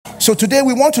So today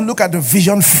we want to look at the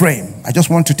vision frame. I just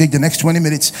want to take the next 20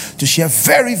 minutes to share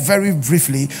very, very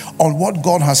briefly on what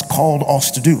God has called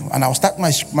us to do. And I'll start my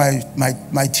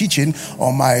teaching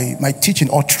or my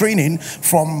teaching or training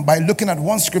by looking at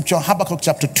one scripture, Habakkuk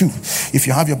chapter 2. If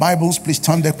you have your Bibles, please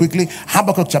turn there quickly.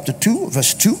 Habakkuk chapter 2,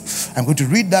 verse 2. I'm going to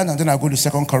read that and then I'll go to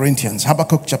 2 Corinthians.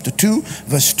 Habakkuk chapter 2,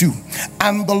 verse 2.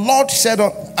 And the Lord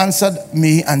answered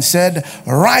me and said,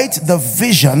 write the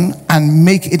vision and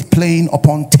make it plain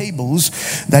upon tables,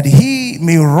 that he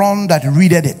may run that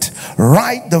readeth it.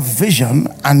 Write the vision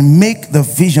and make the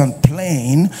vision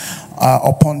plain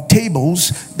upon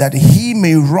tables, that he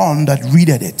may run that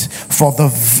readeth it. For the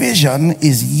vision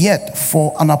is yet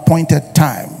for an appointed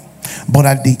time, but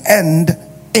at the end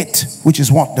it, which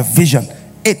is what? The vision.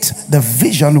 The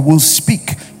vision will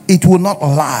speak. It will not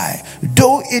lie.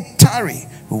 Though it tarry,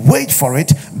 wait for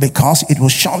it, because it will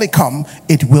surely come.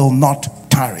 It will not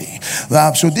tarry.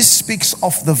 So this speaks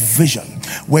of the vision.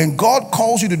 When God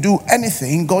calls you to do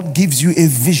anything, God gives you a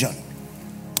vision.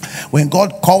 When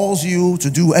God calls you to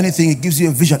do anything, He gives you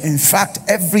a vision. In fact,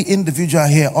 every individual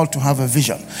here ought to have a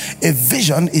vision. A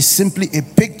vision is simply a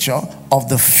picture of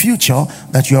the future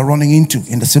that you are running into.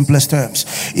 In the simplest terms,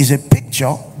 is a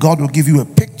picture. God will give you a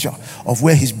picture of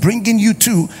where He's bringing you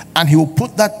to, and He will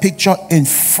put that picture in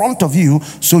front of you,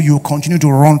 so you continue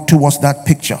to run towards that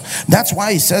picture. That's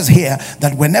why He says here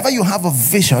that whenever you have a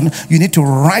vision, you need to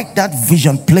write that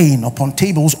vision plain upon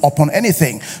tables, upon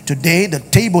anything. Today, the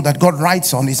table that God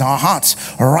writes on is our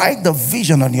hearts. Write the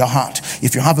vision on your heart.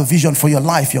 If you have a vision for your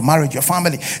life, your marriage, your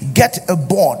family, get a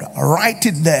board, write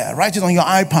it there, write it on your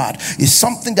iPad. It's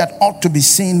something that ought to be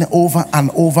seen over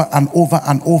and over and over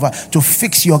and over, to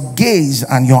fix your gaze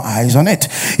and your eyes on it.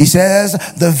 He says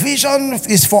the vision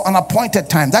is for an appointed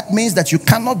time. That means that you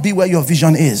cannot be where your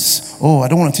vision is. I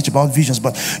don't want to teach about visions,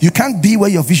 but you can't be where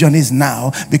your vision is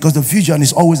now, because the vision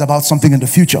is always about something in the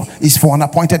future. It's for an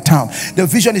appointed time. The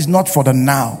vision is not for the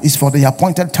now, it's for the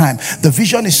appointed time. The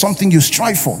vision is something you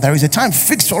strive for. There is a time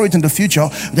fixed for it in the future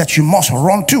that you must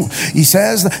run to. He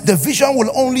says the vision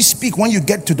will only speak when you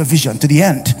get to the vision, to the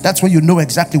end. That's when you know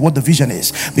exactly what the vision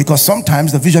is, because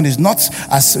sometimes the vision is not,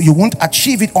 as you won't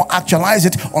achieve it or actualize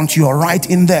it until you're right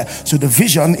in there. So the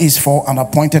vision is for an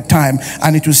appointed time,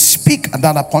 and it will speak at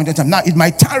that appointed time. Now it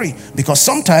might tarry, because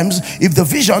sometimes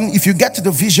if you get to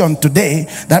the vision today,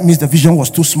 that means the vision was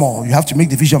too small. You have to make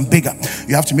the vision bigger.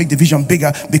 You have to make the vision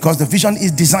bigger, because the vision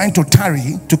is designed to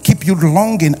tarry, to keep you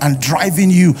longing and driving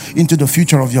you into the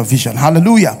future of your vision.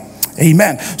 Hallelujah.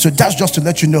 Amen. So that's just to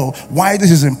let you know why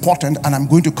this is important, and I'm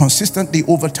going to consistently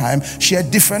over time share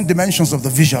different dimensions of the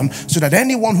vision, so that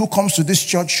anyone who comes to this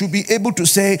church should be able to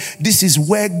say, this is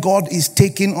where God is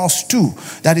taking us to.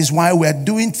 That is why we're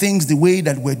doing things the way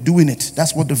that we're doing it.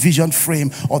 That's what the vision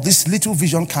frame, or this little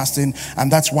vision casting,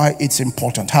 and that's why it's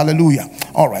important. Hallelujah.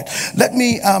 All right. Let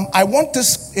me, I want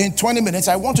this in 20 minutes.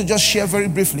 I want to just share very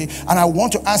briefly, and I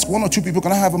want to ask one or two people,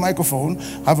 can I have a microphone?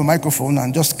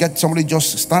 And just get somebody,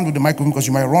 just stand with the microphone, because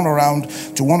you might run around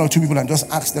to one or two people and just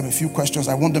ask them a few questions.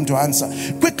 I want them to answer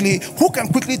quickly. Who can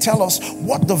quickly tell us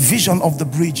what the vision of the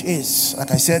bridge is?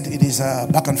 Like I said, it is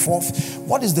back and forth.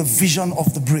 What is the vision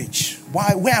of the bridge?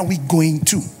 Where are we going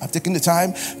to? I've taken the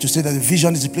time to say that the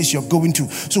vision is the place you're going to.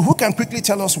 So who can quickly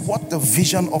tell us what the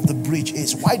vision of the bridge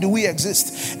is? Why do we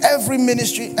exist? Every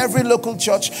ministry, every local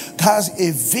church has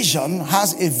a vision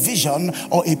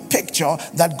or a picture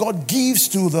that God gives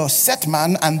to the set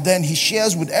man, and then he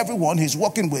shares with everyone he's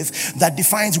working with, that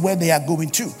defines where they are going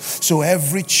to. So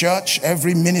every church,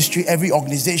 every ministry, every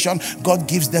organization, God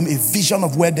gives them a vision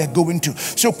of where they're going to.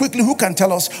 So quickly, who can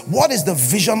tell us what is the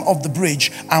vision of the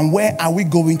bridge, and where are we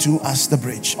going to as the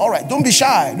bridge? All right, don't be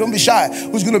shy.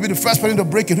 Who's going to be the first person to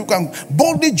break it? Who can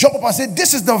boldly jump up and say,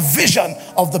 this is the vision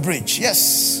of the bridge?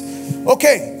 Yes.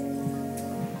 Okay.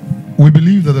 We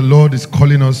believe that the Lord is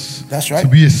calling us to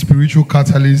be a spiritual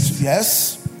catalyst.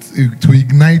 Yes. To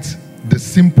ignite the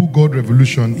simple God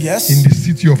revolution in the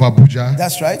city of Abuja.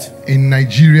 That's right. In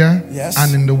Nigeria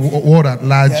and in the world at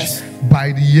large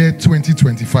by the year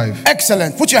 2025.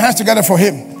 Excellent. Put your hands together for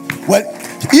him. Well,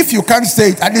 if you can't say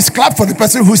it, at least clap for the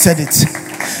person who said it.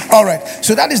 All right.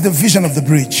 So that is the vision of the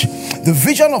bridge. The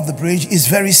vision of the bridge is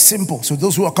very simple. So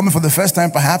those who are coming for the first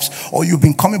time perhaps, or you've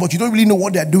been coming but you don't really know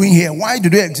what they're doing here. Why do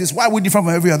they exist? Why are we different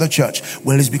from every other church?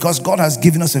 Well, it's because God has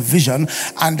given us a vision,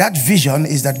 and that vision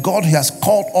is that God has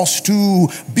called us to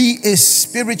be a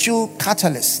spiritual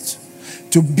catalyst.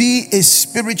 To be a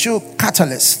spiritual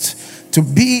catalyst.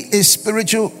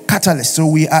 So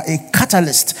we are a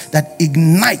catalyst that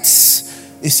ignites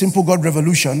a Simple God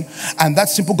Revolution, and that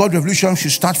Simple God Revolution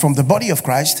should start from the body of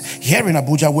Christ here in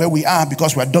Abuja, where we are,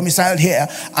 because we're domiciled here,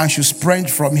 and should spread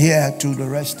from here to the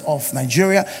rest of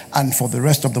Nigeria and for the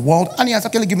rest of the world. And he has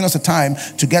actually given us a time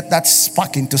to get that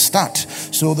sparking to start.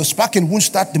 So the sparking won't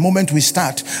start the moment we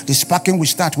start. The sparking will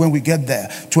start when we get there,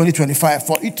 2025,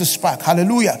 for it to spark.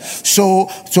 Hallelujah. So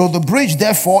the bridge,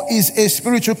 therefore, is a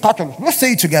spiritual catalyst. Let's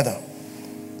say it together.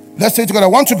 Let's say it together. I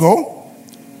want to go.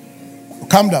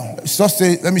 Calm down.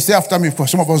 Let me say after me,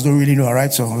 because some of us don't really know, all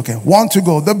right? So, okay. 1 to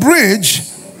go. The bridge,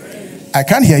 I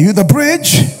can't hear you. The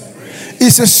bridge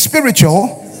is a spiritual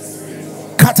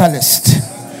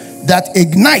catalyst that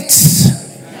ignites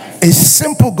a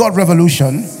Simple God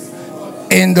Revolution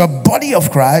in the body of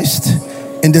Christ,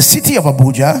 in the city of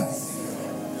Abuja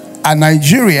and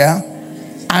Nigeria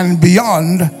and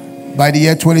beyond by the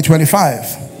year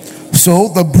 2025. So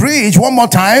the bridge, one more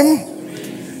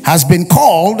time, has been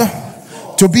called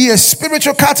to be a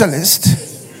spiritual catalyst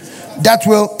that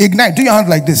will ignite. Do your hand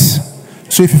like this.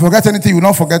 So if you forget anything, you will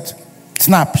not forget.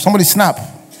 Snap. Somebody snap.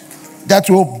 That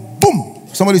will boom.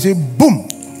 Somebody say boom.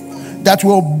 That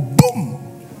will boom.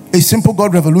 A Simple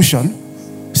God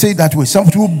Revolution. Say it that way.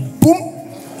 Something will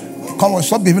boom. Come on,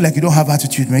 stop behaving like you don't have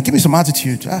attitude, man. Give me some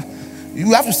attitude.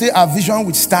 You have to say our vision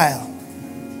with style.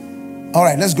 All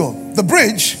right, let's go. The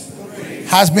bridge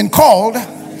has been called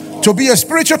to be a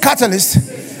spiritual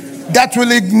catalyst that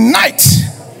will ignite,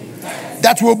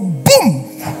 that will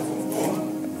boom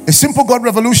a Simple God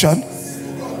Revolution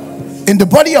in the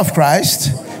body of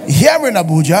Christ here in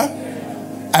Abuja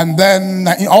and then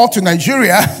all to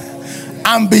Nigeria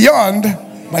and beyond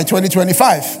by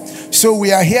 2025. So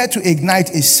we are here to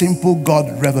ignite a Simple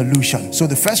God Revolution. So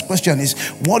the first question is,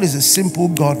 what is a Simple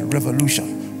God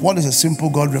Revolution? What is a Simple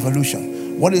God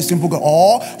Revolution? What is Simple God?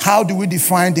 Or how do we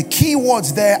define the key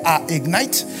words there are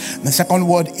ignite. The second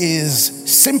word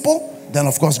is simple. Then,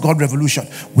 of course, God Revolution.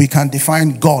 We can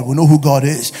define God. We know who God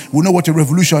is. We know what a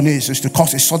revolution is. It's to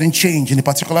cause a sudden change in a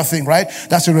particular thing, right?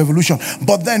 That's a revolution.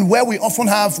 But then where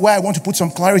I want to put some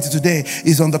clarity today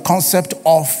is on the concept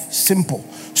of simple.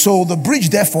 So the bridge,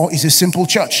 therefore, is a simple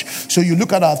church. So you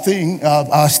look at our thing,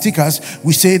 our stickers,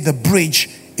 we say the bridge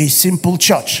is simple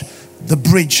church. The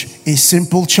bridge is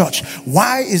simple church.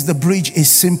 Why is the bridge a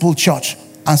simple church?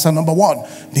 Answer number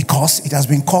 1, because it has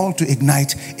been called to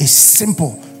ignite a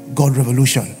simple God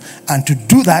revolution. And to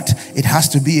do that, it has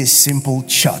to be a simple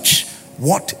church.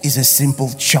 What is a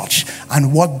simple church?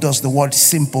 And what does the word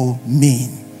simple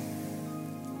mean?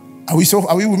 Are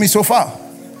we with me so far?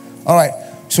 All right.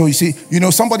 So you see,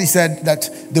 somebody said that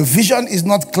the vision is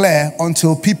not clear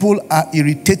until people are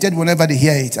irritated whenever they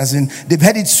hear it. As in, they've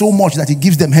heard it so much that it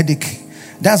gives them headache.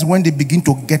 That's when they begin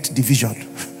to get the vision.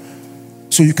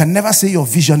 So you can never say your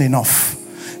vision enough.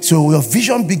 So your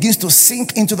vision begins to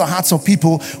sink into the hearts of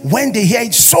people. When they hear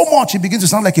it so much, it begins to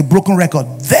sound like a broken record.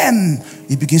 Then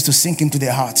it begins to sink into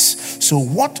their hearts. So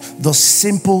what does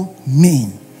simple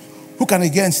mean? Who can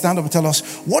again stand up and tell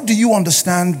us, what do you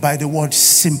understand by the word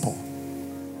simple?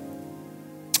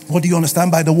 What do you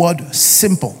understand by the word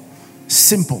simple?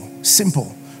 Simple,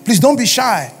 simple. Please don't be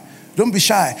shy. Don't be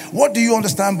shy. What do you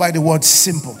understand by the word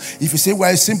simple? If you say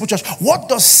we're a simple church, what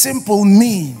does simple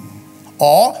mean?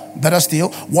 Or, better still,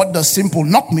 what does simple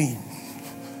not mean?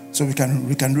 So we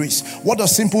can raise. What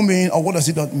does simple mean or what does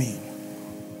it not mean?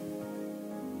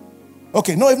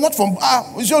 Okay, no, if not from,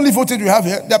 it's the only voltage we have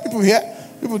here. There are people here,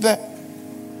 people there.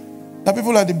 There are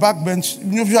people at the back bench.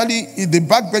 Usually, the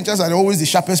back benchers are always the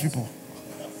sharpest people.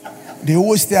 They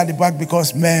always stay at the back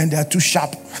because, man, they are too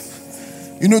sharp.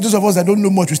 Those of us that don't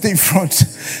know much, we stay in front.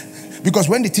 Because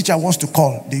when the teacher wants to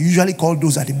call, they usually call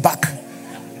those at the back.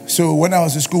 So when I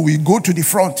was in school, we go to the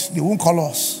front. They won't call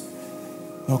us.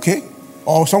 Okay?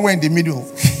 Or somewhere in the middle.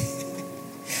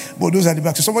 But those at the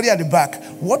back. So somebody at the back.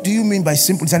 What do you mean by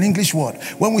simple? It's an English word.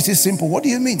 When we say simple, what do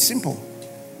you mean simple?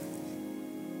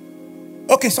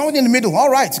 Okay, somebody in the middle. All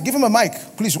right. Give him a mic.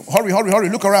 Please, hurry.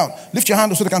 Look around. Lift your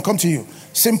hand so they can come to you.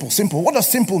 Simple. What does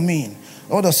simple mean?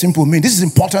 What does simple mean? This is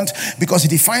important because it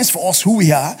defines for us who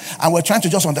we are, and we're trying to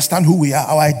just understand who we are,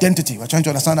 our identity. We're trying to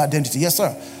understand our identity. Yes,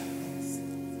 sir.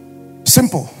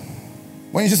 Simple.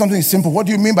 When you say something is simple, what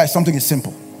do you mean by something is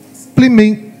simple?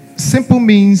 Simple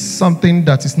means something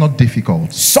that is not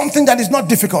difficult. Something that is not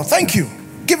difficult. Thank you.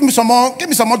 Give me some more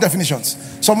definitions,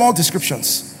 some more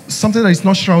descriptions. Something that is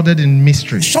not shrouded in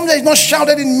mystery. Something that is not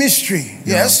shrouded in mystery.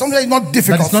 Yes, something that is not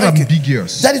difficult. That is not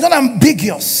ambiguous. That is not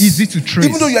ambiguous. Easy to trace.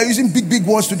 Even though you are using big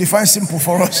words to define simple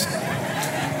for us.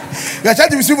 are trying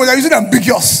to be simple, you're using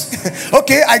ambiguous.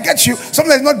 Okay, I get you. Something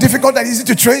that's not difficult, that is easy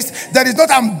to trace, that is not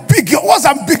ambiguous. What's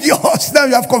ambiguous? Now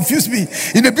you have confused me.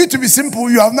 In a bit to be simple,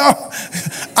 you have now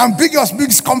ambiguous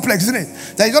means complex, isn't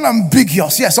it? That is not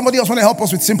ambiguous. Yeah, somebody else want to help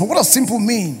us with simple. What does simple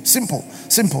mean? Simple.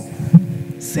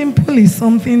 Simple is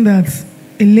something that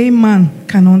a layman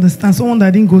can understand, someone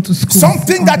that didn't go to school.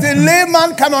 Something that a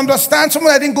layman can understand,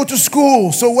 someone that didn't go to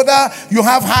school. So whether you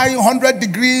have high 100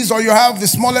 degrees or you have the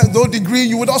smaller low degree,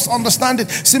 you would also understand it.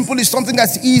 Simple is something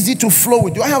that's easy to flow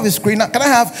with. Do I have the screen? Can I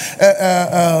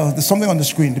have something on the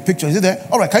screen? The picture, is it there?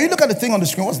 All right, can you look at the thing on the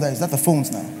screen? What's that? Is that the phones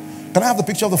now? Can I have the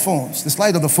picture of the phones? The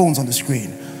slide of the phones on the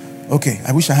screen. Okay,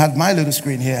 I wish I had my little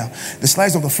screen here. The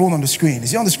slides of the phone on the screen.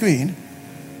 Is it on the screen?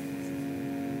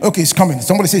 Okay, it's coming.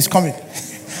 Somebody say it's coming.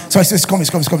 So I said, it's coming.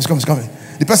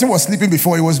 The person was sleeping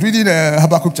before. He was reading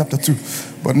Habakkuk chapter 2.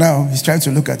 But now he's trying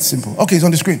to look at simple. Okay, it's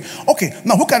on the screen. Okay,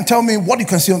 now who can tell me what you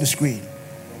can see on the screen?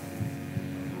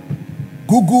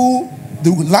 Google,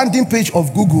 the landing page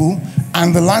of Google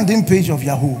and the landing page of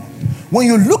Yahoo. When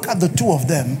you look at the two of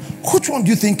them, which one do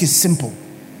you think is simple?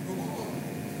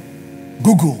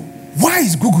 Google. Why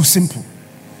is Google simple?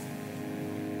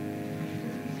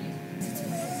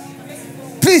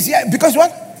 Please, yeah, because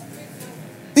what?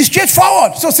 It's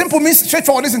straightforward. So simple means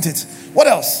straightforward, isn't it? What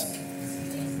else?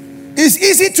 It's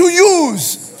easy to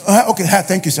use. Okay,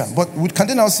 thank you, sir. But can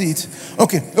they now see it?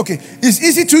 Okay. It's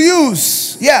easy to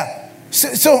use. Yeah.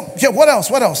 So yeah, what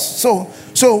else?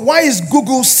 So why is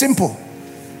Google simple?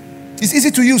 It's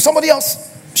easy to use. Somebody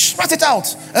else, spat it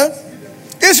out.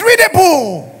 It's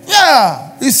readable.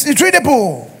 Yeah. It's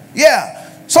readable. Yeah.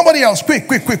 Somebody else, quick.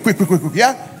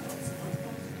 Yeah.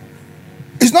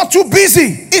 It's not too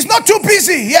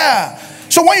busy. Yeah.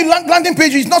 So when you landing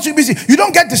page, it's not too busy. You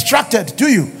don't get distracted, do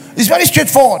you? It's very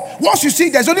straightforward. Once you see,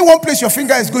 there's only one place your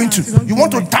finger is going to. You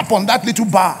want to tap on that little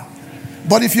bar.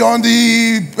 But if you're on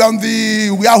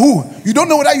the Yahoo, you don't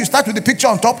know whether you start with the picture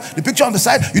on top, the picture on the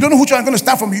side. You don't know which one you're going to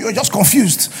start from. You're just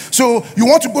confused. So you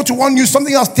want to go to one news,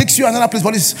 something else takes you another place.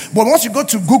 But once you go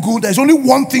to Google, there's only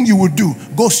one thing you would do.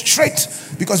 Go straight,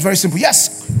 because it's very simple.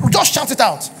 Yes, just shout it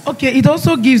out. Okay, it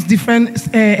also gives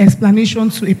different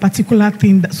explanations to a particular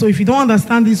thing. So if you don't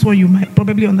understand this one, you might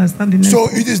probably understand the next one.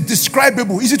 So it is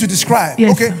describable, easy to describe.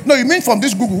 Yes, okay. Sir. No, you mean from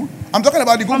this Google? I'm talking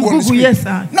about the Google. From Google, yes,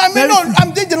 sir. No,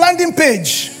 I'm doing the landing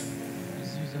page.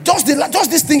 Just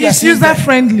this thing. It's user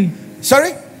friendly.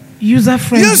 Sorry? User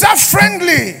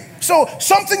friendly. So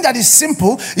something that is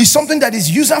simple is something that is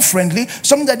user friendly,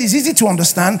 something that is easy to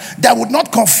understand, that would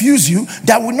not confuse you,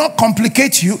 that would not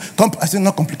complicate you. I said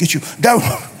not complicate you.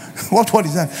 What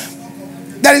is that?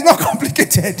 That is not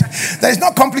complicated. That is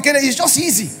not complicated. It's just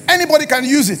easy. Anybody can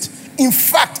use it. In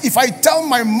fact, if I tell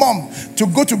my mom to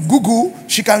go to Google,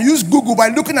 she can use Google by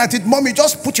looking at it. Mommy,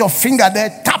 just put your finger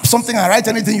there, tap something and write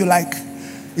anything you like.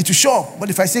 It will show. But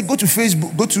if I say go to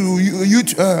Facebook, go to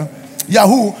YouTube,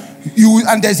 Yahoo,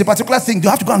 and there's a particular thing, you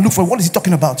have to go and look for what is he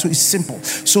talking about. So it's simple.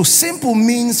 So simple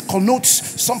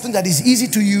connotes something that is easy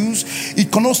to use.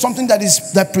 It connotes something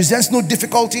that presents no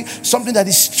difficulty, something that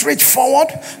is straightforward,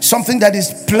 something that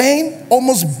is plain,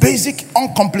 almost basic,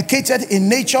 uncomplicated in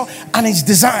nature and its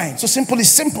design. So simple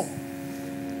is simple.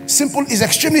 Simple is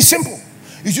extremely simple.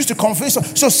 It's used to convey.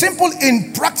 So simple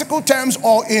in practical terms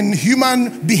or in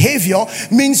human behavior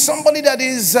means somebody that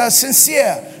is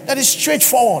sincere, that is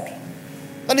straightforward,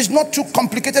 that is not too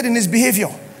complicated in his behavior.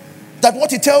 That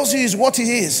what he tells you is what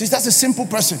he is. That's a simple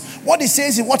person. What he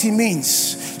says is what he means.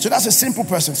 So that's a simple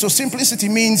person. So simplicity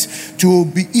means to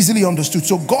be easily understood.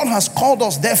 So God has called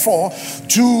us, therefore,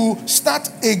 to start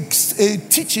a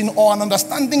teaching or an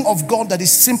understanding of God that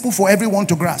is simple for everyone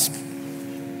to grasp.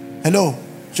 Hello?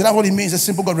 So that's what it means, a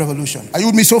simple God revolution. Are you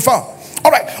with me so far?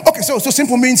 All right. Okay, so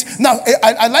simple means, now,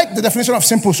 I like the definition of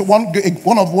simple. So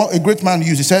a great man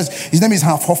used, he says, his name is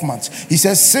Hoffman. He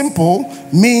says, simple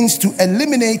means to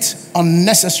eliminate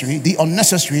the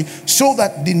unnecessary, so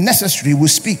that the necessary will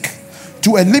speak.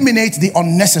 To eliminate the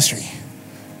unnecessary,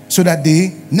 so that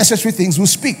the necessary things will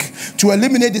speak. To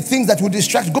eliminate the things that will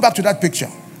distract. Go back to that picture.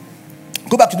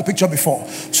 Go back to the picture before.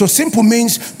 So simple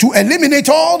means to eliminate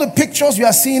all the pictures you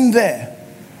are seeing there,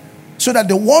 so that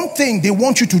the one thing they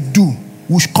want you to do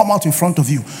will come out in front of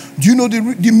you. Do you know the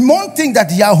one thing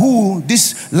that Yahoo,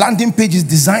 this landing page, is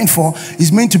designed for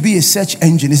is meant to be a search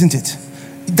engine, isn't it?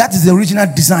 That is the original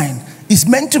design. It's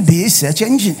meant to be a search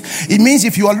engine. It means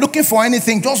if you are looking for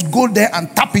anything, just go there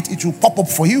and tap it, it will pop up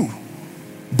for you.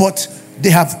 But they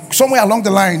have, somewhere along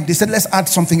the line, they said, let's add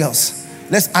something else.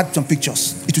 Let's add some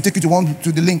pictures. It will take you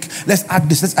to the link. Let's add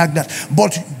this, let's add that.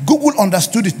 But Google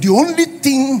understood it. The only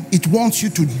thing it wants you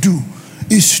to do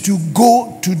is to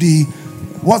go to the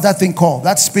what's that thing called?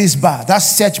 That space bar, that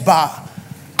search bar,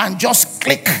 and just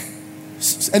click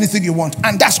anything you want.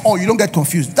 And that's all. You don't get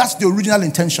confused. That's the original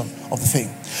intention of the thing.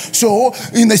 So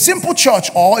in a simple church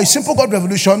or a simple God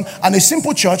revolution and a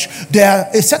simple church, there are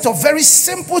a set of very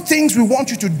simple things we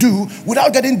want you to do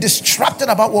without getting distracted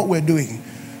about what we're doing.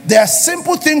 There are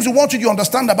simple things we want you to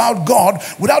understand about God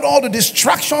without all the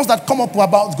distractions that come up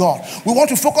about God. We want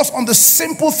to focus on the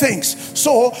simple things.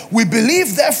 So we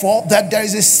believe, therefore, that there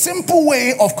is a simple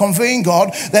way of conveying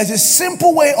God. There's a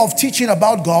simple way of teaching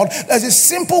about God. There's a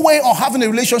simple way of having a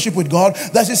relationship with God.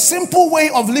 There's a simple way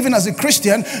of living as a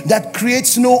Christian that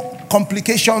creates no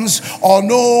complications or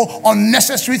no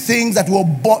unnecessary things that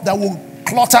will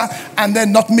clutter and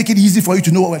then not make it easy for you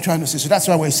to know what we're trying to say. So that's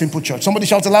why we're a simple church. Somebody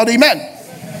shout aloud, amen.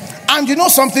 And you know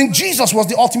something? Jesus was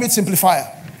the ultimate simplifier.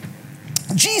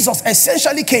 Jesus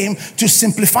essentially came to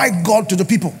simplify God to the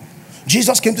people.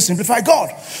 Jesus came to simplify God.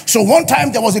 So one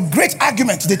time there was a great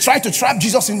argument. They tried to trap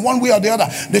Jesus in one way or the other.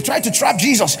 They tried to trap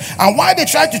Jesus. And while they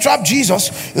tried to trap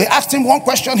Jesus, they asked him one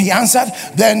question, he answered.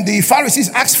 Then the Pharisees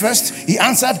asked first, he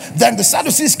answered. Then the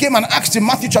Sadducees came and asked him,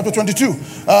 Matthew chapter 22.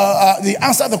 They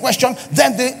answered the question.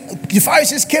 Then the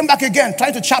Pharisees came back again,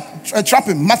 trying to trap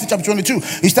him. Matthew chapter 22.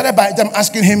 He started by them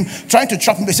asking him, trying to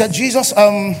trap him. They said, Jesus,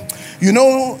 you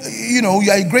know,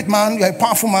 you're a great man, you're a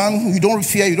powerful man, you don't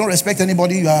fear, you don't respect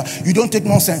anybody, you don't take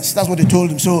nonsense. That's what they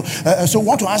told him. So I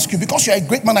want to ask you, because you're a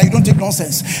great man and you don't take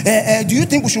nonsense, do you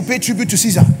think we should pay tribute to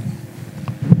Caesar?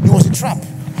 It was a trap.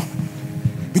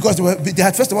 Because they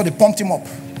had, first of all, they pumped him up.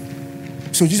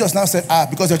 So Jesus now said,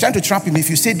 because they're trying to trap him, if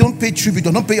you say don't pay tribute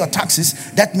or don't pay your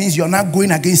taxes, that means you're not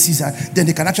going against Caesar. Then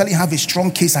they can actually have a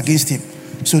strong case against him.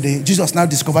 So Jesus now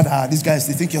discovered, these guys,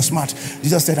 they think you're smart.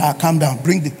 Jesus said, calm down,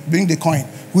 bring the coin.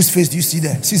 Whose face do you see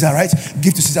there? Caesar, right?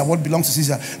 Give to Caesar what belongs to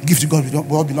Caesar. Give to God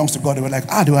what belongs to God. They were like,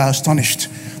 they were astonished.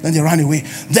 Then they ran away.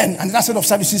 Then another set of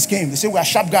Sadducees came. They said, we are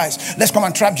sharp guys. Let's come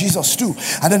and trap Jesus too.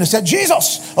 And then they said,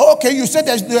 Jesus, okay, you said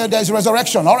there's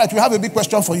resurrection. All right, we have a big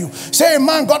question for you. Say a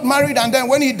man got married and then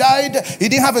when he died, he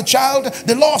didn't have a child.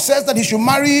 The law says that he should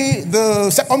marry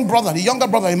the second brother, the younger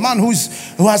brother, a man who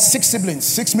has 6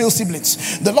 male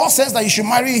siblings. The law says that he should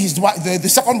marry his wife. The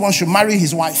second one should marry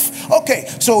his wife. Okay,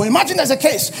 so imagine there's a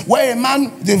case where a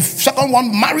man, the second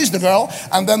one marries the girl,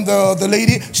 and then the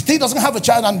lady still doesn't have a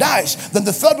child and dies. Then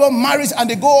the third one marries, and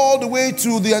they go all the way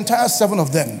to the entire 7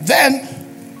 of them. Then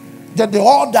they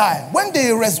all die. When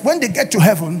they get to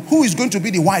heaven, who is going to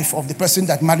be the wife of the person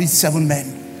that married 7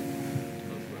 men?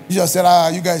 Jesus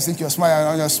said, you guys think you're smart,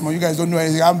 I'm smart. You guys don't know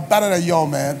anything. I'm better than you,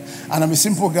 man. And I'm a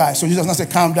simple guy. So Jesus now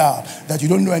said, calm down, that you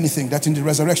don't know anything, that in the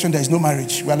resurrection there is no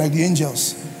marriage. We're like the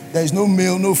angels. There is no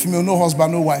male, no female, no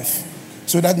husband, no wife.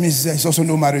 So that means there's also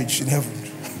no marriage in heaven.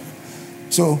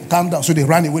 So calm down. So they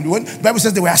ran away. The Bible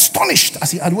says they were astonished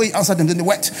as the way he answered them. Then they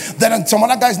went. Then some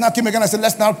other guys now came again and said,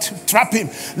 let's now trap him.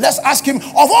 Let's ask him,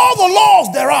 of all the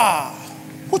laws there are,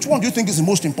 which one do you think is the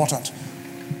most important?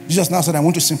 Jesus now said, I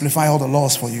want to simplify all the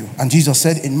laws for you. And Jesus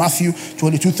said in Matthew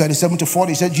 22:37-40,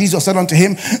 he said, Jesus said unto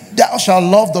him, thou shalt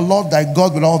love the Lord thy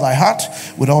God with all thy heart,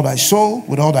 with all thy soul,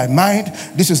 with all thy mind.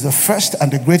 This is the first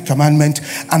and the great commandment.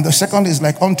 And the second is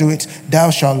like unto it, thou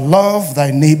shalt love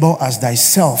thy neighbor as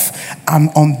thyself.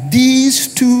 And on these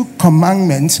 2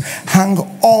 commandments hang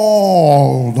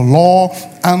all the law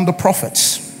and the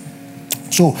prophets.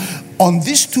 So on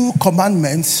these 2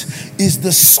 commandments is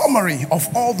the summary of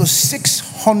all the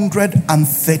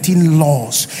 613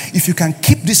 laws. If you can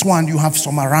keep this one, you have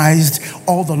summarized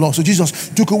all the laws. So Jesus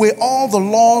took away all the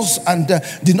laws and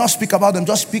did not speak about them,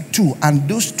 just speak 2. And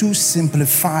those 2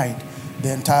 simplified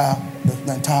the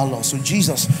entire law. So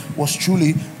Jesus was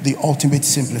truly the ultimate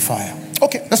simplifier.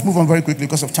 Okay, let's move on very quickly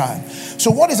because of time. So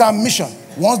what is our mission?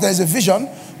 Once there's a vision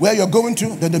where you're going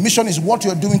to, then the mission is what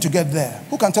you're doing to get there.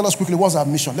 Who can tell us quickly what's our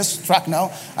mission? Let's track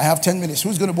now. I have 10 minutes.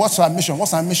 What's our mission?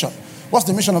 What's our mission? What's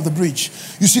the mission of the bridge?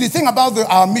 You see, the thing about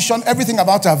our mission, everything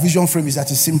about our vision frame is that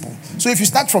it's simple. So if you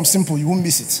start from simple, you won't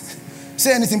miss it.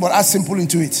 Say anything but add simple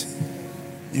into it.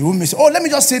 You won't miss it. Oh, let me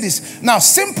just say this. Now,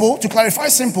 simple, to clarify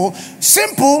simple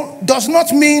does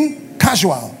not mean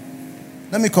casual.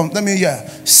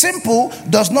 Simple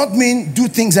does not mean do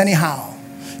things anyhow.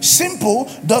 Simple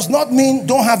does not mean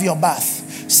don't have your bath.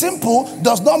 Simple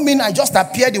does not mean I just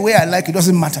appear the way I like. It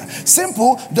doesn't matter.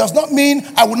 Simple does not mean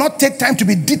I will not take time to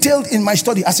be detailed in my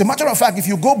study. As a matter of fact, if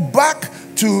you go back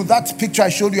to that picture I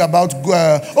showed you about,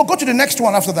 go to the next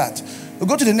one after that.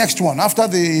 Go to the next one after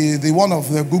the one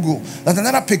of the Google. There's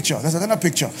another picture.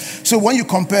 So when you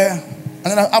compare, and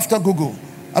then after Google,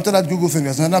 after that Google thing,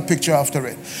 there's another picture after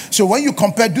it. So when you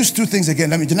compare these 2 things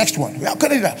again, the next one.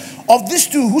 Of these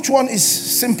 2, which one is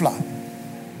simpler?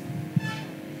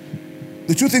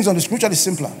 The two things on the spiritual is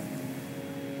simpler.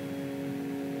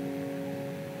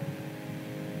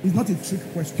 It's not a trick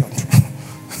question.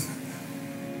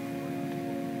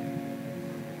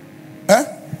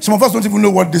 Some of us don't even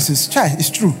know what this is. Chai, it's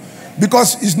true.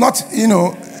 Because it's not,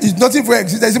 it's not even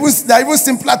exists. There are even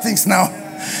simpler things now.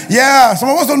 Yeah,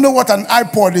 some of us don't know what an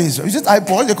iPod is. Is it iPod?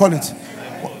 What do they call it?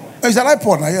 It's an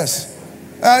iPod now, yes.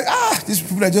 These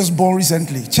people are just born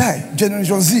recently. Chai,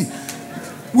 Generation Z.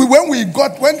 When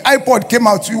iPod came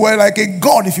out, we were like a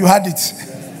god if you had it.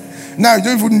 Now you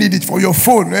don't even need it for your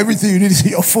phone. Everything you need is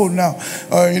in your phone now.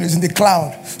 It's in the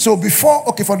cloud. So before,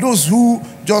 for those who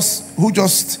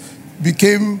just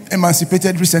became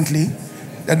emancipated recently,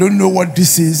 they don't know what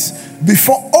this is.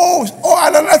 Before,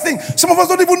 another thing. Some of us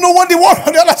don't even know what the one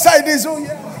on the other side is.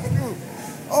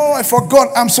 I forgot.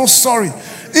 I'm so sorry.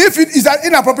 If it is an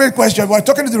inappropriate question, we're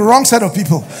talking to the wrong set of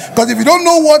people. Because if you don't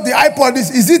know what the iPod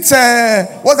is it,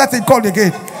 what's that thing called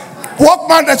again?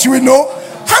 Walkman that you will know.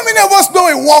 How many of us know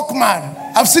a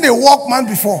Walkman? I've seen a Walkman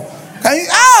before. Can you?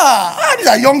 These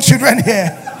are young children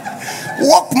here.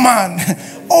 Walkman.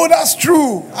 Oh, that's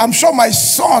true. I'm sure my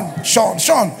son, Sean,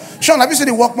 have you seen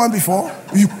a Walkman before?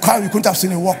 You couldn't have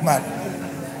seen a Walkman.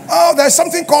 Oh, there's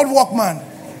something called Walkman.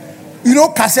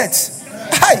 Cassettes.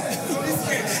 Hi.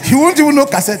 You won't even know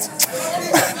cassettes.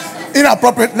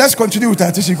 Inappropriate. Let's continue with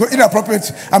that.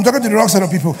 Inappropriate. I'm talking to the wrong set of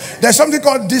people. There's something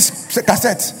called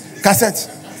cassettes.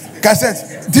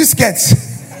 Diskettes.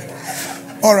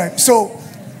 All right. So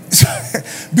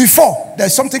before,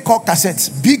 there's something called cassettes.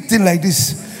 Big thing like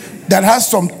this. That has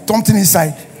something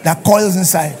inside, that coils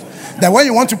inside. That when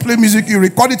you want to play music, you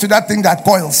record it to that thing that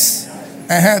coils.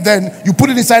 Then you put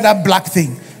it inside that black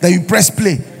thing. Then you press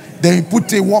play. Then you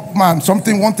put a Walkman,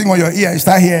 one thing on your ear, you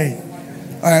start hearing.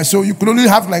 So you could only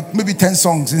have like maybe 10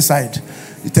 songs inside.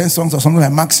 10 songs or something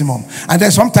like maximum. And then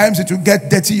sometimes it will get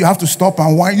dirty. You have to stop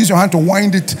and use your hand to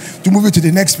wind it to move it to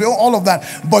the next place. All of that.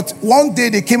 But one day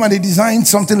they came and they designed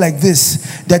something like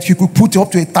this that you could put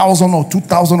up to 1,000 or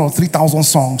 2,000 or 3,000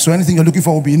 songs. So anything you're looking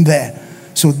for will be in there.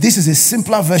 So this is a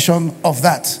simpler version of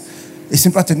that. A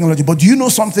simpler technology. But do you know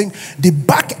something? The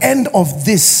back end of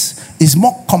this is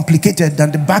more complicated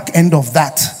than the back end of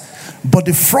that. But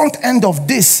the front end of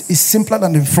this is simpler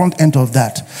than the front end of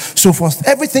that. So for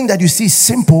everything that you see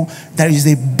simple, there is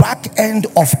a back end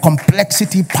of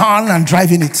complexity, powering and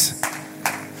driving it.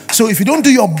 So if you don't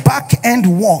do your back end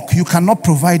work, you cannot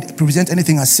present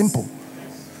anything as simple.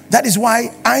 That is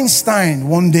why Einstein,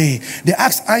 one day, they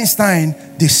asked Einstein,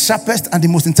 the sharpest and the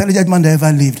most intelligent man that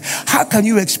ever lived, how can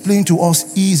you explain to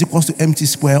us E is equals to mc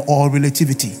square or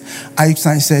relativity?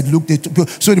 Einstein said, look,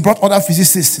 so they brought other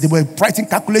physicists. They were writing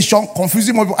calculation,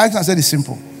 confusing more. Einstein said it's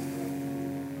simple.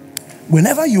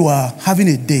 Whenever you are having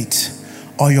a date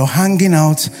or you're hanging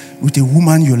out with a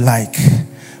woman you like,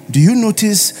 do you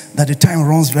notice that the time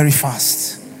runs very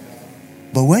fast?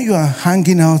 But when you are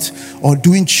hanging out or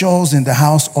doing chores in the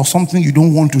house or something you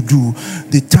don't want to do,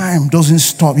 the time doesn't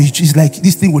stop. It's like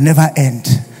this thing will never end.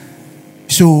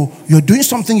 So you're doing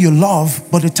something you love,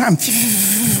 but the time,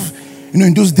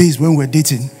 in those days when we're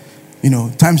dating,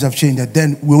 times have changed. That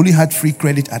then we only had free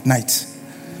credit at night.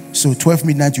 So 12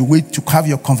 midnight, you wait to have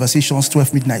your conversations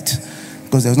 12 midnight.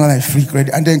 Because there was not like free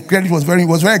credit. And then credit was very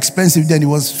expensive then. It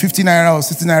was 15 naira or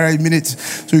 16 naira a minute.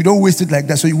 So you don't waste it like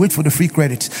that. So you wait for the free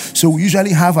credit. So we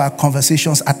usually have our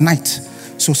conversations at night.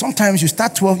 So sometimes you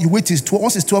start 12, you wait till 12,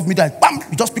 once it's 12 midnight, bam,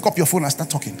 you just pick up your phone and start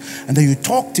talking. And then you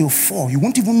talk till 4. You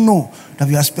won't even know that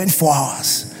you have spent 4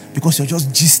 hours because you're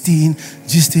just gisting,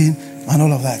 and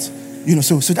all of that.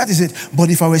 So that is it. But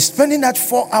if I were spending that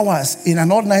 4 hours in an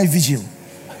all-night vigil,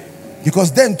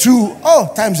 because then too,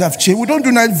 times have changed. We don't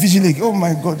do night vigil. Oh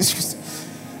my God.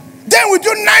 Then we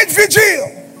do night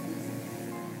vigil.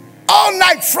 All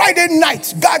night, Friday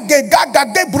night.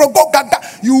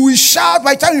 You will shout.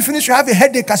 By the time you finish, you have a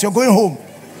headache as you're going home.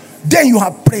 Then you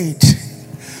have prayed.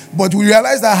 But we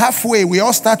realize that halfway, we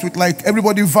all start with like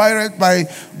everybody violent by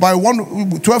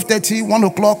 12:30, 1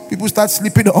 o'clock, people start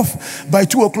sleeping off. By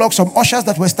 2 o'clock, some ushers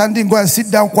that were standing go and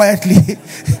sit down quietly.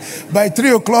 By 3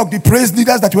 o'clock, the praise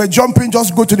leaders that were jumping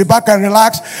just go to the back and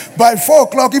relax. By 4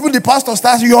 o'clock, even the pastor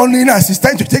starts yawning as it's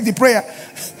time to take the prayer.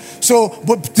 So,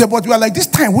 but we are like, this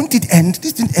time, won't it end?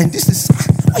 This didn't end.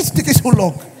 Why is it taking so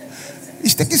long?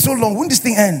 It's taking so long. When this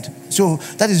thing end? So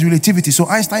that is relativity. So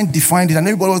Einstein defined it, and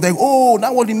everybody was like, "Oh,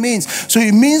 that's what it means." So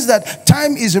it means that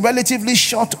time is relatively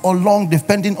short or long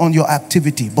depending on your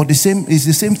activity, but it's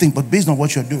the same thing, but based on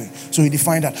what you're doing. So he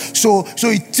defined that. So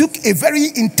it took a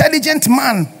very intelligent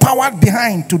man, powered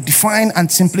behind, to define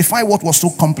and simplify what was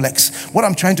so complex. What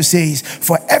I'm trying to say is,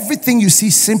 for everything you see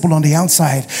simple on the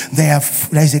outside, there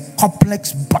is a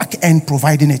complex back end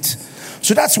providing it.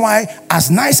 So that's why,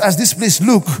 as nice as this place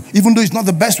look, even though it's not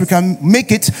the best we can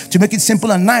make it, to make it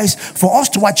simple and nice, for us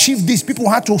to achieve this, people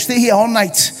had to stay here all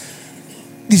night.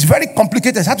 It's very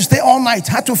complicated. Had to stay all night,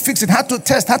 had to fix it, had to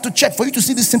test, had to check for you to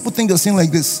see this simple thing they're saying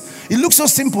like this. It looks so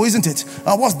simple, isn't it?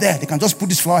 What's there? They can just put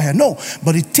this flower here. No,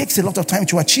 but it takes a lot of time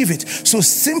to achieve it. So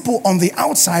simple on the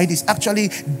outside is actually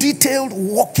detailed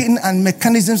working and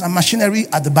mechanisms and machinery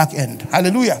at the back end.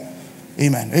 Hallelujah.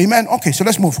 Amen. Amen. Okay, so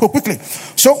let's move. Go quickly.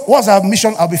 So what's our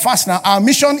mission? I'll be fast now. Our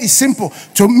mission is simple: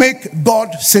 to make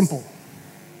God simple.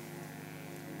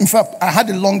 In fact, I had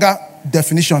a longer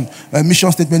definition,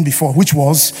 mission statement before, which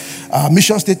was,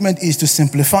 mission statement is to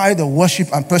simplify the worship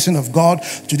and person of God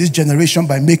to this generation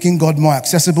by making God more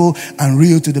accessible and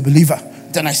real to the believer.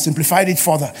 Then I simplified it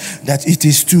further, that it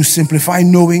is to simplify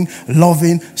knowing,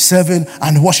 loving, serving,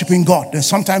 and worshiping God. Then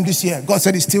sometime this year, God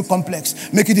said it's still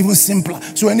complex. Make it even simpler.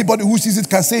 So anybody who sees it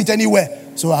can say it anywhere.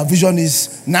 So our vision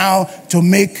is now to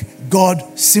make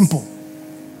God simple.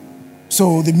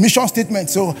 So the mission statement.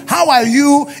 So how are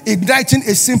you igniting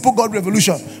a simple God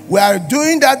revolution? We are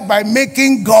doing that by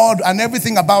making God and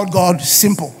everything about God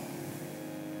simple.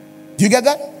 Do you get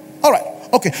that? All right.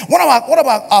 Okay. What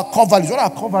about our core values? What are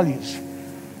our core values?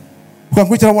 I'm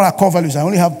going to tell what our core values. I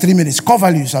only have 3 minutes. Core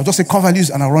values. I'll just say core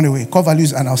values and I'll run away. Core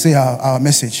values and I'll say our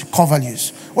message. Core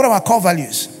values. What are our core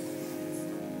values?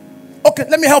 Okay,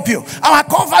 let me help you. Our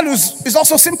core values is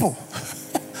also simple.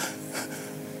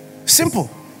 Simple.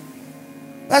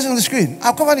 That's on the screen.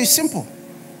 Our core value is simple.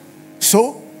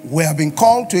 So, we have been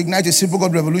called to ignite a simple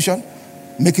God revolution,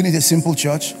 making it a simple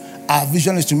church. Our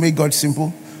vision is to make God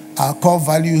simple. Our core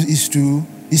value is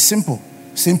simple.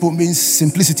 Simple means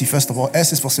simplicity, first of all.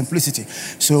 S is for simplicity.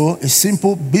 So, a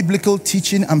simple biblical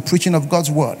teaching and preaching of God's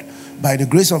word. By the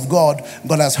grace of God,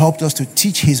 God has helped us to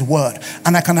teach his word.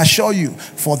 And I can assure you,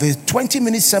 for the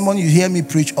 20-minute sermon you hear me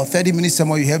preach, or 30-minute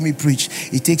sermon you hear me preach,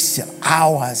 it takes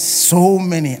hours, so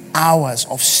many hours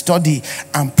of study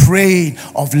and praying,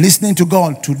 of listening to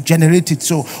God to generate it.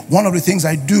 So one of the things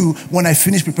I do when I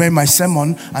finish preparing my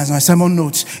sermon, as my sermon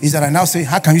notes, is that I now say,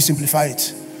 how can you simplify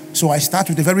it? So I start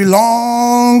with a very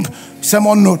long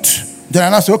sermon note. Then I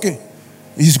now say, okay,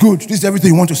 it's good. This is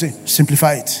everything you want to say.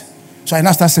 Simplify it. So I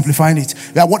now start simplifying it.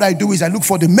 What I do is I look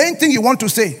for the main thing you want to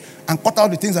say and cut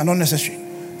out the things that are not necessary.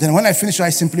 Then when I finish,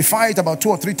 I simplify it about 2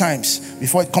 or 3 times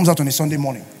before it comes out on a Sunday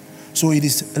morning. So it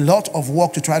is a lot of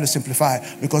work to try to simplify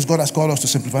because God has called us to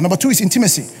simplify. Number 2 is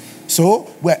intimacy. So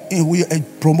we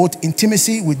promote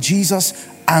intimacy with Jesus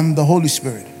and the Holy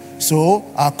Spirit. So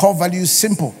our core value is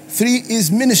simple. 3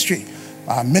 is ministry.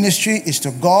 Our ministry is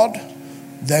to God,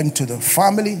 then to the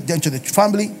family, then to the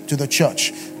family, to the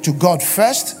church. To God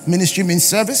first. Ministry means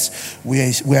service.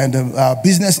 Our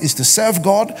business is to serve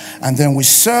God, and then we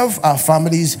serve our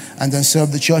families, and then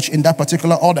serve the church in that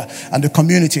particular order, and the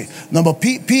community. Number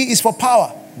P is for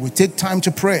power. We take time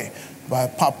to pray.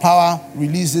 Prayer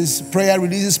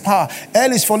releases power.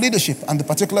 L is for leadership, and the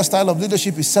particular style of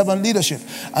leadership is servant leadership.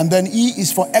 And then E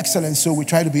is for excellence. So we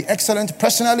try to be excellent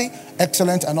personally,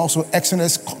 excellent, and also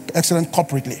excellent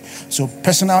corporately. So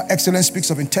personal excellence speaks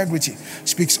of integrity,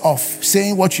 speaks of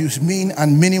saying what you mean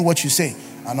and meaning what you say,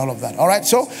 and all of that. All right,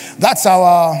 so that's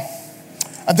our.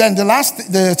 And then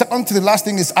the second to the last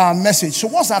thing is our message. So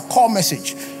what's our core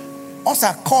message? What's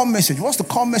our core message? What's the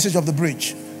core message of the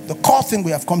bridge? The core thing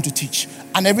we have come to teach.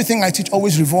 And everything I teach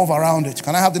always revolve around it.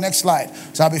 Can I have the next slide?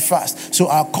 So I'll be fast. So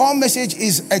our core message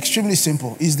is extremely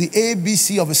simple. It's the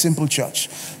ABC of a simple church.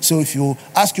 So if you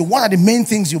ask you, what are the main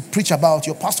things you preach about,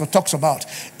 your pastor talks about?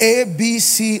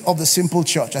 ABC of the simple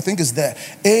church. I think it's there.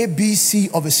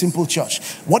 ABC of a simple church.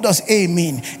 What does A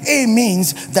mean? A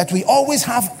means that we always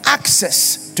have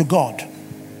access to God.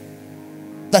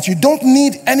 That you don't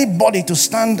need anybody to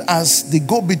stand as the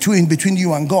go-between between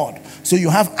you and God. So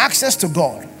you have access to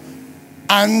God,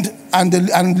 and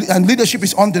leadership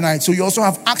is undenied. So you also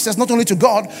have access not only to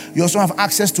God, you also have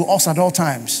access to us at all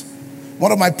times.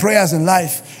 One of my prayers in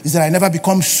life is that I never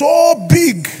become so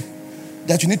big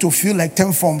that you need to feel like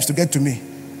 10 forms to get to me.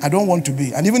 I don't want to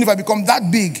be. And even if I become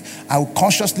that big, I will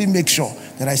consciously make sure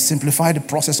that I simplify the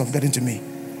process of getting to me.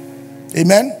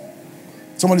 Amen?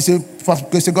 Somebody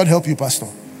say, God help you, Pastor.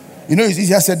 You know, it's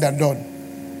easier said than done.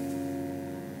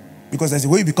 Because there's a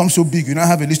way you become so big, you now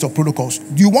have a list of protocols.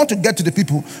 You want to get to the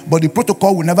people, but the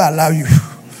protocol will never allow you.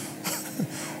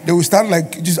 They will start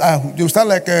like Peter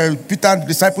and the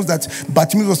disciples that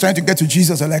Bartimaeus was trying to get to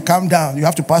Jesus. Are like, calm down. You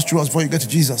have to pass through us before you get to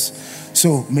Jesus.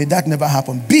 So may that never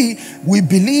happen. B, we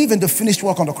believe in the finished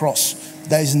work on the cross.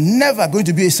 There is never going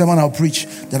to be a sermon I'll preach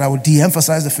that I will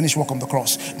de-emphasize the finished work on the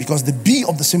cross. Because the B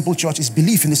of the simple church is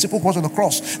belief in the simple work on the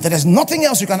cross. That there's nothing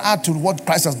else you can add to what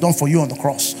Christ has done for you on the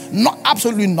cross.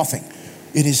 Absolutely nothing.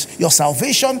 It is your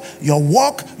salvation, your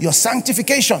walk, your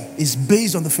sanctification is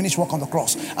based on the finished work on the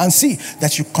cross. And see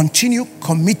that you continue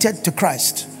committed to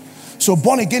Christ. So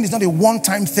born again is not a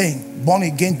one-time thing. Born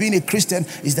again, being a Christian,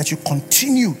 is that you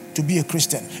continue to be a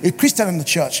Christian. A Christian in the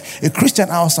church, a Christian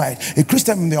outside, a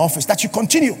Christian in the office. That you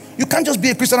continue. You can't just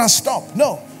be a Christian and stop.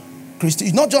 No.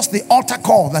 It's not just the altar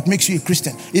call that makes you a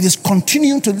Christian. It is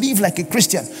continuing to live like a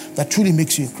Christian that truly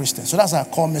makes you a Christian. So that's our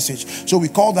core message. So we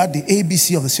call that the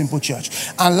ABC of the Simple Church.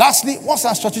 And lastly, what's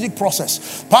our strategic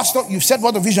process? Pastor, you've said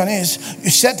what the vision is. You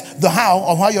said the how,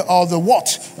 or the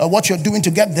what you're doing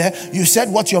to get there. You said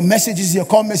what your message is, your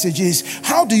core message is.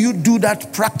 How do you do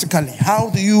that practically? How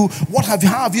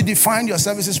have you defined your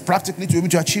services practically to be able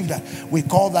to achieve that? We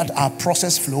call that our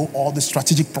process flow, or the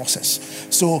strategic process.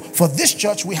 So for this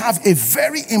church, we have a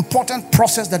very important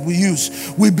process that we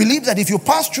use. We believe that if you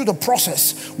pass through the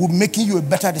process, we're making you a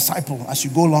better disciple as you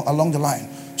go along the line.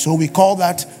 So we call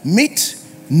that meet,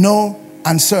 know,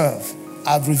 and serve.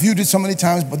 I've reviewed it so many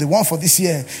times, but the one for this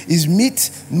year is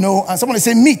meet, know, and somebody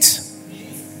say meet.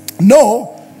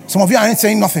 Know. Some of you aren't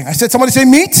saying nothing. I said somebody say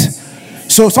meet.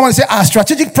 So somebody say our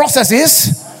strategic process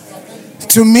is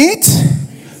to meet,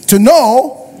 to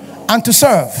know, and to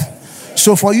serve.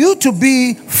 So for you to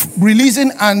be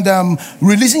releasing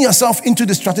yourself into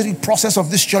the strategic process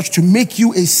of this church to make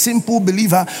you a simple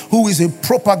believer who is a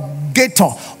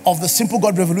propagator of the Simple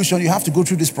God Revolution, you have to go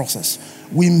through this process.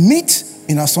 We meet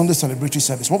in our Sunday celebratory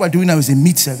service. What we're doing now is a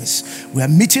meet service. We are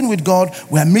meeting with God.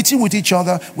 We are meeting with each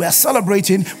other. We are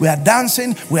celebrating. We are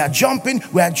dancing. We are jumping.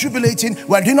 We are jubilating.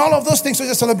 We are doing all of those things. So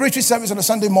it's a celebratory service on a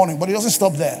Sunday morning, but it doesn't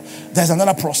stop there. There's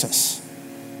another process.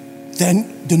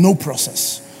 Then the know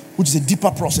process, which is a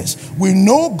deeper process. We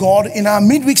know God in our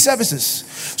midweek services.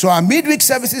 So our midweek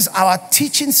services are our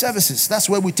teaching services. That's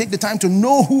where we take the time to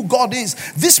know who God is.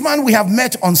 This man we have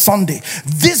met on Sunday.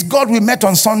 This God we met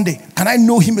on Sunday. Can I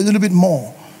know him a little bit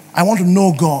more? I want to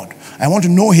know God. I want to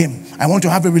know him. I want to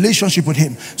have a relationship with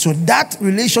him. So that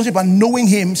relationship and knowing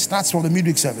him starts from the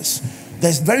midweek service.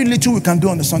 There's very little we can do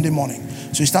on the Sunday morning.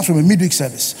 So it starts from a midweek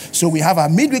service. So we have our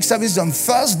midweek service on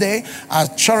Thursday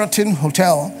at Sheraton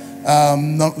Hotel,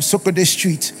 Sokode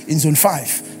Street in Zone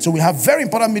 5. So we have very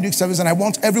important midweek service, and I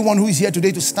want everyone who is here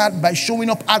today to start by showing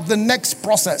up at the next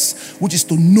process, which is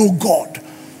to know God.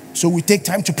 So we take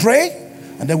time to pray,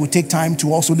 and then we take time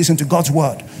to also listen to God's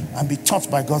word and be taught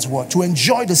by God's word, to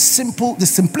enjoy the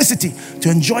simplicity,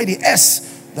 to enjoy the S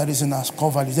that is in our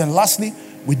core values. Then lastly,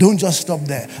 we don't just stop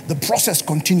there. The process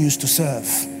continues to serve.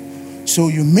 So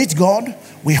you meet God.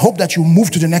 We hope that you move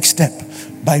to the next step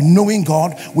by knowing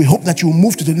God. We hope that you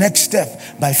move to the next step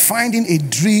by finding a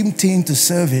dream team to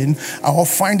serve in, or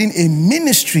finding a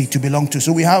ministry to belong to.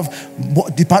 So we have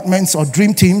departments or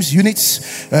dream teams,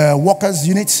 units, workers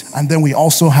units, and then we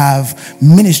also have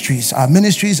ministries. Our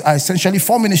ministries are essentially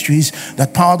 4 ministries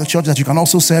that power the church that you can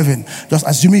also serve in. Just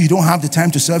assuming you don't have the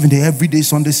time to serve in the everyday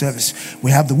Sunday service.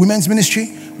 We have the women's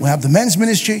ministry, we have the men's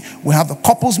ministry, we have the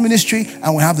couples ministry,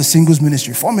 and we have the singles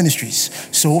ministry. 4 ministries.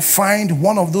 So find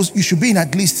one of those. You should be in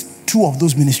at least 2 of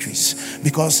those ministries,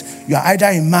 because you are either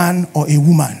a man or a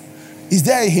woman. Is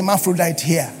there a hermaphrodite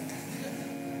here?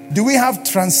 Do we have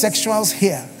transsexuals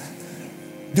here?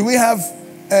 Do we have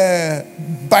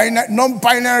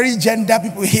non-binary gender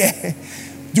people here?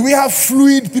 Do we have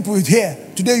fluid people here?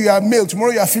 Today you are male,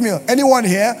 tomorrow you are female. Anyone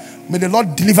here? May the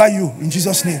Lord deliver you in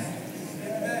Jesus' name.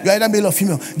 You are either male or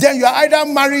female. Then you are either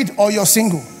married or you're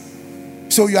single.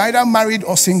 So you're either married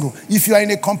or single. If you are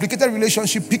in a complicated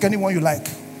relationship, pick anyone you like.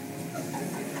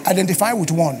 Identify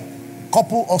with one.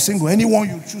 Couple or single, anyone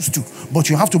you choose to. But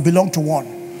you have to belong to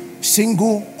one.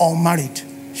 Single or married.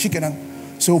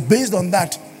 So based on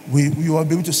that, you will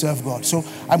be able to serve God. So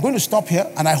I'm going to stop here,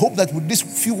 and I hope that with these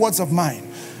few words of mine,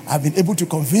 I've been able to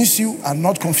convince you and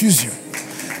not confuse you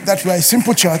that we are a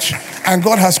simple church, and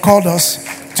God has called us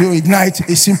to ignite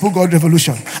a simple God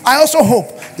revolution. I also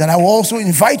hope that I will also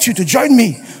invite you to join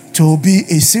me to be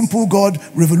a simple God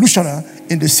revolutioner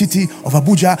in the city of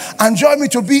Abuja, and join me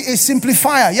to be a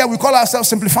simplifier. Yeah, we call ourselves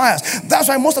simplifiers. That's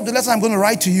why most of the letters I'm going to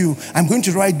write to you, I'm going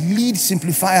to write lead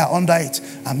simplifier under it.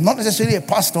 I'm not necessarily a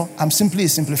pastor, I'm simply a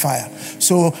simplifier.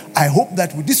 So I hope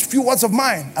that with these few words of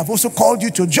mine, I've also called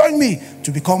you to join me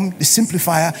to become the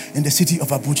simplifier in the city of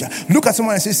Abuja. Look at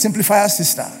someone and say, simplifier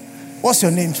sister. What's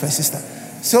your name, my sister?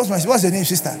 What's your name,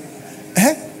 sister?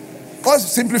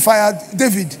 What's simplifier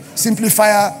David?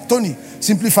 Simplifier Tony?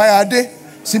 Simplifier Ade?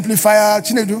 Simplifier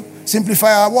Chinedu?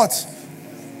 Simplifier what?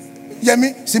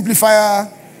 Yemi?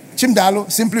 Simplifier Chimdalo?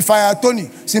 Simplifier Tony?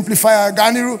 Simplifier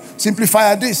Ganiru?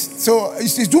 Simplifier this. So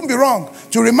it don't be wrong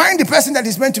to remind the person that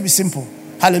he's meant to be simple.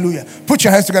 Hallelujah. Put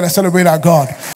your hands together and celebrate our God.